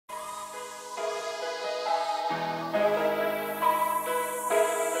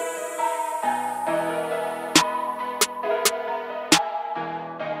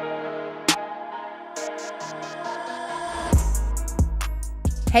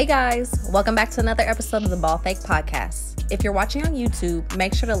Hey guys, welcome back to another episode of the Ball Fake Podcast. If you're watching on YouTube,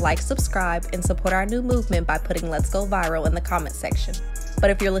 make sure to like, subscribe, and support our new movement by putting Let's Go Viral in the comment section. But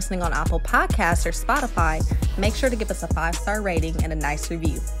if you're listening on Apple Podcasts or Spotify, make sure to give us a 5-star rating and a nice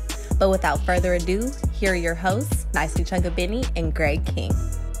review. But without further ado, here are your hosts, Nicely Chunga Benny and Greg King.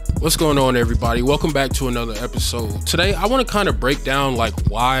 What's going on, everybody? Welcome back to another episode. Today, I want to kind of break down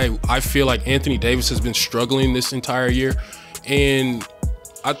why I feel like Anthony Davis has been struggling this entire year. And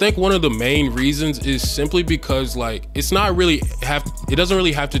I think one of the main reasons is simply because it doesn't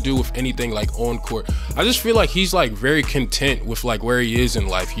really have to do with anything on court. I just feel like he's very content with where he is in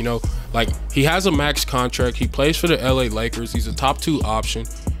life, you know? He has a max contract, he plays for the LA Lakers, he's a top 2 option,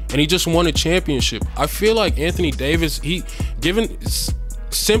 and he just won a championship. I feel like Anthony Davis, I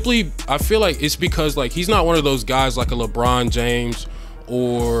feel like it's because he's not one of those guys like a LeBron James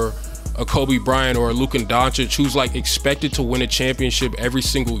or a Kobe Bryant or a Luka Doncic who's expected to win a championship every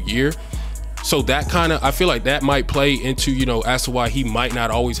single year. So that I feel like that might play into, as to why he might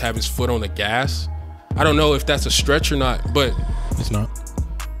not always have his foot on the gas. I don't know if that's a stretch or not, but it's not.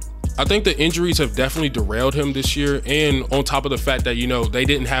 I think the injuries have definitely derailed him this year, and on top of the fact that they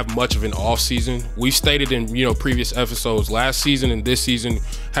didn't have much of an off season. We've stated in previous episodes, last season and this season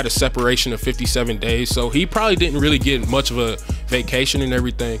had a separation of 57 days, so he probably didn't really get much of a vacation and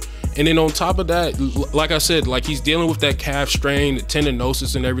everything. And then on top of that, like I said, he's dealing with that calf strain, the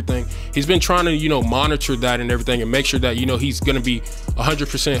tendinosis and everything. He's been trying to monitor that and everything and make sure that he's going to be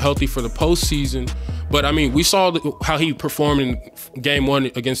 100% healthy for the postseason. But I mean, we saw how he performed in game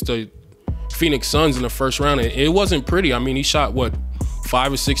 1 against the Phoenix Suns in the first round, and it wasn't pretty. I mean, he shot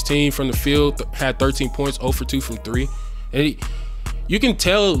 5 of 16 from the field, had 13 points, 0 for 2 from 3, and you can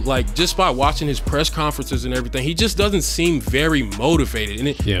tell just by watching his press conferences and everything, he just doesn't seem very motivated.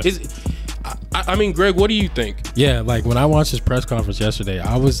 And I mean, Greg, what do you think? Yeah, when I watched his press conference yesterday,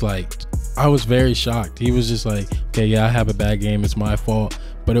 I was very shocked. He was just okay, yeah, I have a bad game, it's my fault.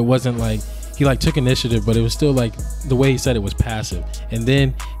 But it wasn't he took initiative, but it was still the way he said it was passive. And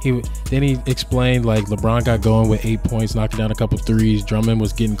then he explained LeBron got going with 8 points, knocking down a couple of threes. Drummond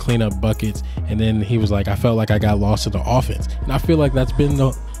was getting cleanup buckets, and then he was I felt like I got lost in the offense. And I feel like it's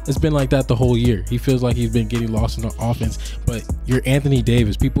been like that the whole year. He feels like he's been getting lost in the offense. But you're Anthony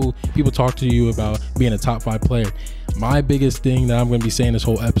Davis. People talk to you about being a top 5 player. My biggest thing that I'm going to be saying this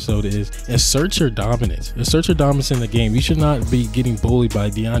whole episode is assert your dominance. Assert your dominance in the game. You should not be getting bullied by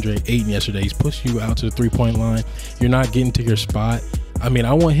DeAndre Ayton yesterday. He's pushed you out to the 3-point line. You're not getting to your spot. I mean,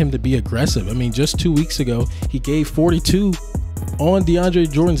 I want him to be aggressive. I mean, just 2 weeks ago, he gave 42 on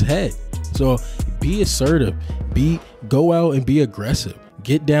DeAndre Jordan's head. So be assertive. Go out and be aggressive.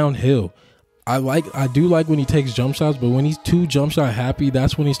 Get downhill. I do like when he takes jump shots, but when he's too jump shot happy,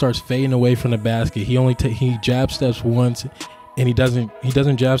 that's when he starts fading away from the basket. He jab steps once, and he doesn't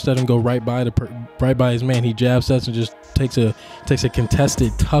jab step and go right by his man. He jab steps and just takes a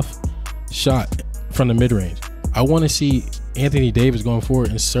contested tough shot from the mid range. I want to see Anthony Davis going forward,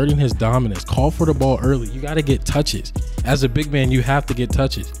 inserting his dominance. Call for the ball early. You got to get touches. As a big man, you have to get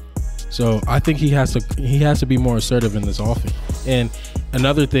touches. So I think he has to be more assertive in this offense. And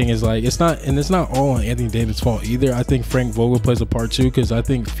another thing is it's not all on Anthony Davis' fault either. I think Frank Vogel plays a part too, because I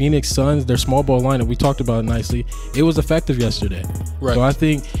think Phoenix Suns, their small ball lineup, we talked about it nicely, it was effective yesterday. Right. So I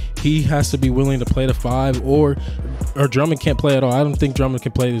think he has to be willing to play the 5, or Drummond can't play at all. I don't think Drummond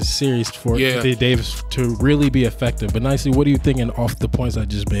can play this series for Anthony Davis to really be effective. But nicely, what are you thinking off the points I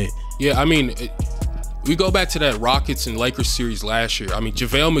just made? Yeah, I mean, we go back to that Rockets and Lakers series last year. I mean,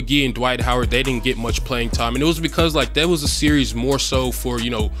 JaVale McGee and Dwight Howard, they didn't get much playing time. And it was because, that was a series more so for,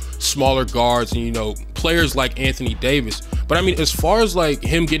 smaller guards and, players like Anthony Davis. But, I mean, as far as,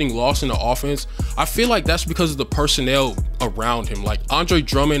 him getting lost in the offense, I feel like that's because of the personnel around him. Andre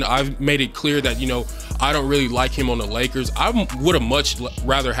Drummond, I've made it clear that, I don't really like him on the Lakers. I would have much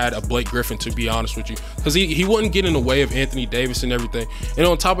rather had a Blake Griffin, to be honest with you, because he wouldn't get in the way of Anthony Davis and everything. And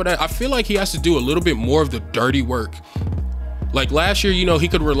on top of that, I feel like he has to do a little bit more of the dirty work. Last year, he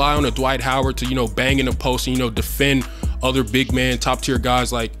could rely on a Dwight Howard to, bang in the post and, defend other big man, top tier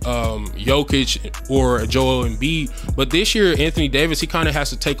guys like Jokic or Joel Embiid. But this year, Anthony Davis, he kind of has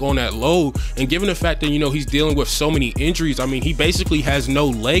to take on that load. And given the fact that, he's dealing with so many injuries, I mean, he basically has no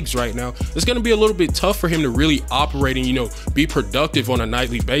legs right now. It's going to be a little bit tough for him to really operate and, be productive on a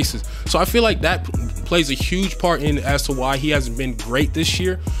nightly basis. So I feel like that plays a huge part in as to why he hasn't been great this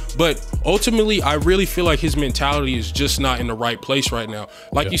year. But ultimately, I really feel like his mentality is just not in the right place right now.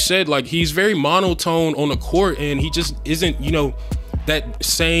 You said, he's very monotone on the court, and he just isn't, that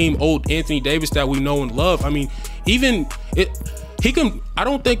same old Anthony Davis that we know and love. I mean, I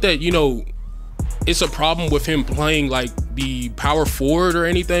don't think that, it's a problem with him playing the power forward or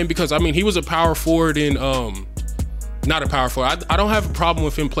anything, because I mean he was a power forward in not a power forward. I don't have a problem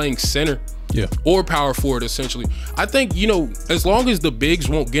with him playing center. Yeah. Or power forward, essentially. I think, you know, as long as the bigs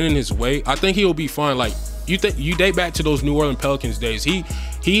won't get in his way, I think he'll be fine. Like, you date back to those New Orleans Pelicans days.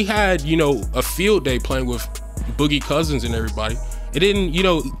 He had, you know, a field day playing with Boogie Cousins and everybody. It didn't, you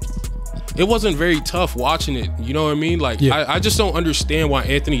know, it wasn't very tough watching it. You know what I mean? Like, yeah. I just don't understand why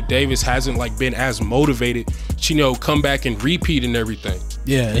Anthony Davis hasn't, like, been as motivated to, you know, come back and repeat and everything.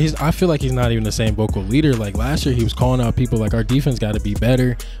 Yeah, I feel like he's not even the same vocal leader. Like last year, he was calling out people like, our defense got to be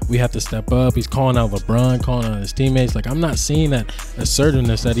better. We have to step up. He's calling out LeBron, calling out his teammates. Like, I'm not seeing that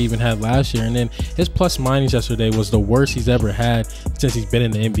assertiveness that he even had last year. And then his plus minus yesterday was the worst he's ever had since he's been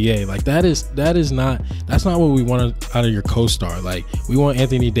in the NBA. Like that's not what we want out of your co-star. Like, we want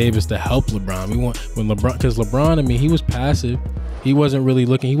Anthony Davis to help LeBron. We want because LeBron, I mean, he was passive. He wasn't really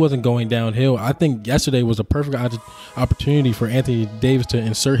looking. He wasn't going downhill. I think yesterday was a perfect opportunity for Anthony Davis to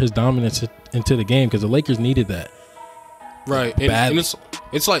insert his dominance into the game, because the Lakers needed that. Right. And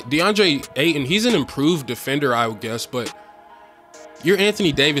it's like DeAndre Ayton, he's an improved defender, I would guess, but you're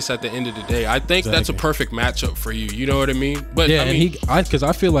Anthony Davis at the end of the day. I think that's a perfect matchup for you. You know what I mean? But yeah, I mean, because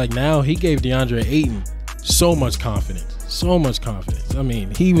I feel like now he gave DeAndre Ayton so much confidence. So much confidence. I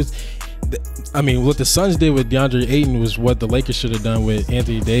mean, what the Suns did with DeAndre Ayton was what the Lakers should have done with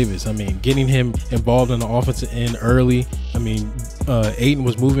Anthony Davis. I mean, getting him involved in the offensive end early. I mean, Ayton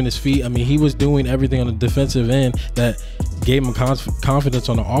was moving his feet. I mean, he was doing everything on the defensive end that gave him confidence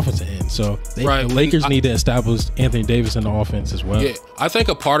on the offensive end. So the Lakers need to establish Anthony Davis in the offense as well. Yeah, I think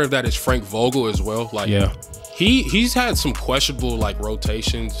a part of that is Frank Vogel as well. Like, yeah, he's had some questionable like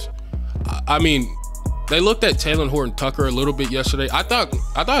rotations. I mean, they looked at Taylor Horton-Tucker a little bit yesterday. I thought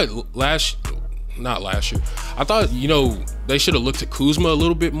not last year. I thought, you know, they should have looked at Kuzma a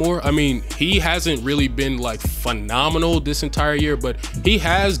little bit more. I mean, he hasn't really been like phenomenal this entire year, but he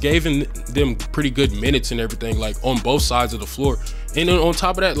has given them pretty good minutes and everything, like on both sides of the floor. And then on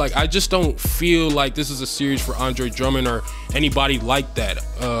top of that, like, I just don't feel like this is a series for Andre Drummond or anybody like that.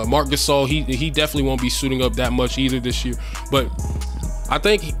 Marc Gasol, he definitely won't be suiting up that much either this year. But I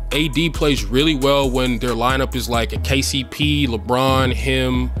think AD plays really well when their lineup is like a KCP, LeBron,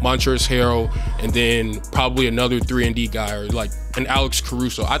 him, Montrezl Harrell, and then probably another 3-and-D guy or like an Alex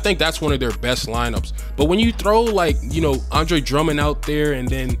Caruso. I think that's one of their best lineups. But when you throw like, you know, Andre Drummond out there, and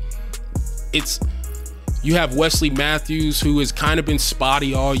then you have Wesley Matthews, who has kind of been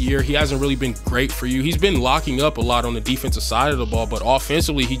spotty all year. He hasn't really been great for you. He's been locking up a lot on the defensive side of the ball, but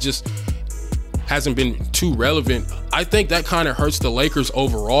offensively, he just hasn't been too relevant. I think that kind of hurts the Lakers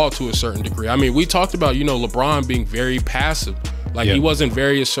overall to a certain degree. I mean, we talked about, you know, LeBron being very passive. Like, he wasn't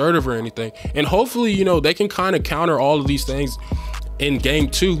very assertive or anything. And hopefully, you know, they can kind of counter all of these things in game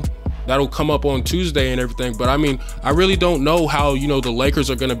 2. That'll come up on Tuesday and everything. But I mean, I really don't know how, you know, the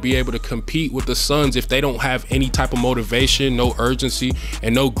Lakers are going to be able to compete with the Suns if they don't have any type of motivation, no urgency,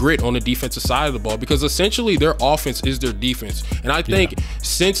 and no grit on the defensive side of the ball, because essentially their offense is their defense. And I think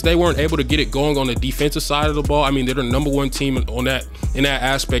since they weren't able to get it going on the defensive side of the ball, I mean, they're the #1 team on that, in that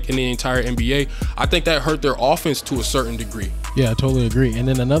aspect in the entire NBA. I think that hurt their offense to a certain degree. Yeah, I totally agree. And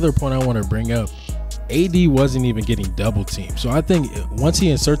then another point I want to bring up, AD wasn't even getting double teamed. So I think once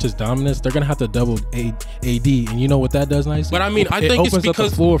he inserts his dominance, they're gonna have to double AD, and you know what that does nicely? But I mean, I think it's because up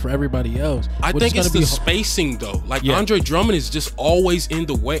the floor for everybody else. I think it's the spacing though. Like, Andre Drummond is just always in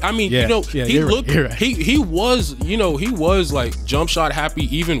the way. I mean, you know, he was, you know, he was like jump shot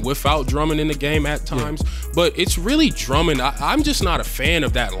happy even without Drummond in the game at times. But it's really Drummond. I'm just not a fan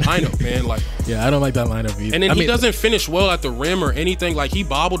of that lineup, man. Like, I don't like that lineup either. And then he doesn't finish well at the rim or anything. Like, he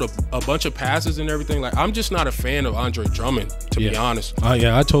bobbled a bunch of passes and everything. Like, I'm just not a fan of Andre Drummond, to be honest.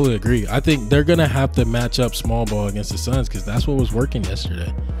 Yeah, I totally agree. I think they're gonna have to match up small ball against the Suns, because that's what was working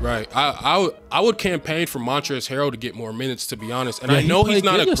yesterday. Right. I would campaign for Montrezl Harrell to get more minutes, to be honest. And I know he's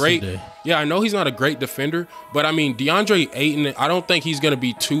not a great. Yeah, I know he's not a great defender, but I mean, DeAndre Ayton, I don't think he's gonna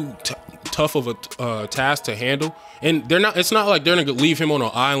be too tough of a task to handle. And it's not like they're gonna leave him on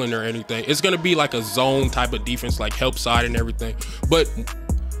an island or anything. It's gonna be like a zone type of defense, like help side and everything. But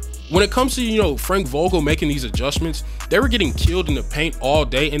when it comes to, you know, Frank Vogel making these adjustments, they were getting killed in the paint all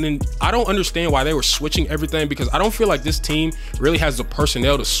day. And then I don't understand why they were switching everything, because I don't feel like this team really has the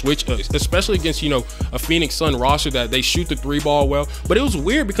personnel to switch, especially against, you know, a Phoenix Sun roster that they shoot the 3-ball well. But it was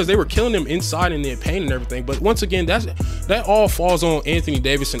weird because they were killing them inside in the paint and everything. But once again, that all falls on Anthony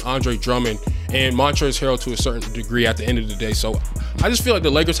Davis and Andre Drummond and Montrezl Harrell to a certain degree at the end of the day. So I just feel like the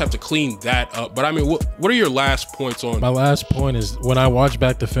Lakers have to clean that up. But I mean, what are your last points on? My last point is when I watched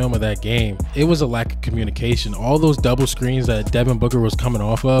back the film of that game, it was a lack of communication. All those double screens that Devin Booker was coming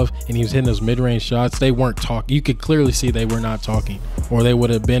off of, and he was hitting those mid-range shots, they weren't talking. You could clearly see they were not talking, or they would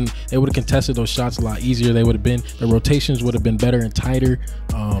have contested those shots a lot easier. The rotations would have been better and tighter.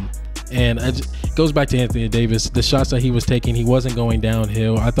 And it goes back to Anthony Davis. The shots that he was taking, he wasn't going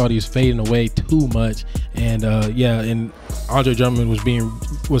downhill. I thought he was fading away too much. And and Andre Drummond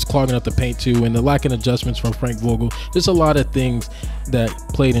was clogging up the paint too. And the lack of adjustments from Frank Vogel. Just a lot of things that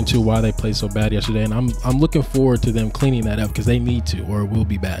played into why they played so bad yesterday. And I'm looking forward to them cleaning that up because they need to, or it will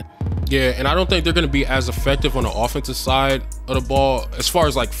be bad. Yeah, and I don't think they're going to be as effective on the offensive side of the ball as far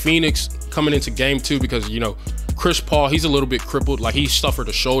as like Phoenix coming into game 2 because, you know, Chris Paul, he's a little bit crippled. Like, he suffered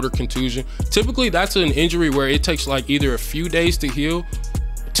a shoulder contusion. Typically, that's an injury where it takes like either a few days to heal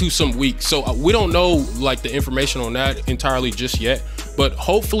to some weeks. So we don't know like the information on that entirely just yet. But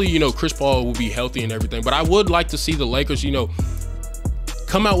hopefully, you know, Chris Paul will be healthy and everything. But I would like to see the Lakers, you know,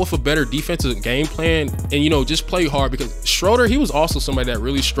 come out with a better defensive game plan and, you know, just play hard, because Schroeder, he was also somebody that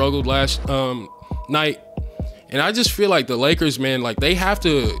really struggled last night. And I just feel like the Lakers, man, like they have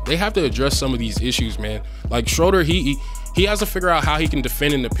to address some of these issues, man. Like Schroeder, he has to figure out how he can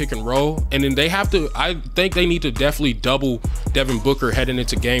defend in the pick and roll. And then I think they need to definitely double Devin Booker heading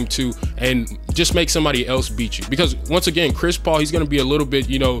into game 2 and just make somebody else beat you. Because once again, Chris Paul, he's going to be a little bit,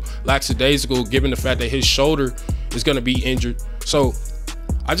 you know, lackadaisical given the fact that his shoulder is going to be injured. So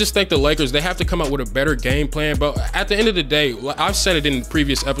I just think the Lakers, they have to come up with a better game plan. But at the end of the day, I've said it in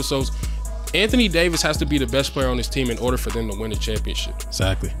previous episodes, Anthony Davis has to be the best player on his team in order for them to win a championship.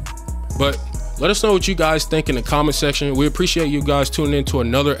 Exactly. But let us know what you guys think in the comment section. We appreciate you guys tuning in to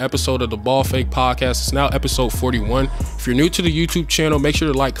another episode of the Ball Fake Podcast. It's now episode 41. If you're new to the YouTube channel, make sure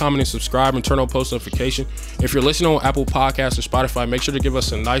to like, comment, and subscribe, and turn on post notification. If you're listening on Apple Podcasts or Spotify, make sure to give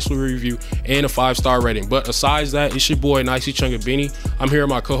us a nice little review and a 5-star rating. But besides that, it's your boy Nicey Chungabini. I'm here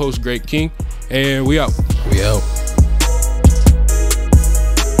with my co-host Greg King, and we out. We out.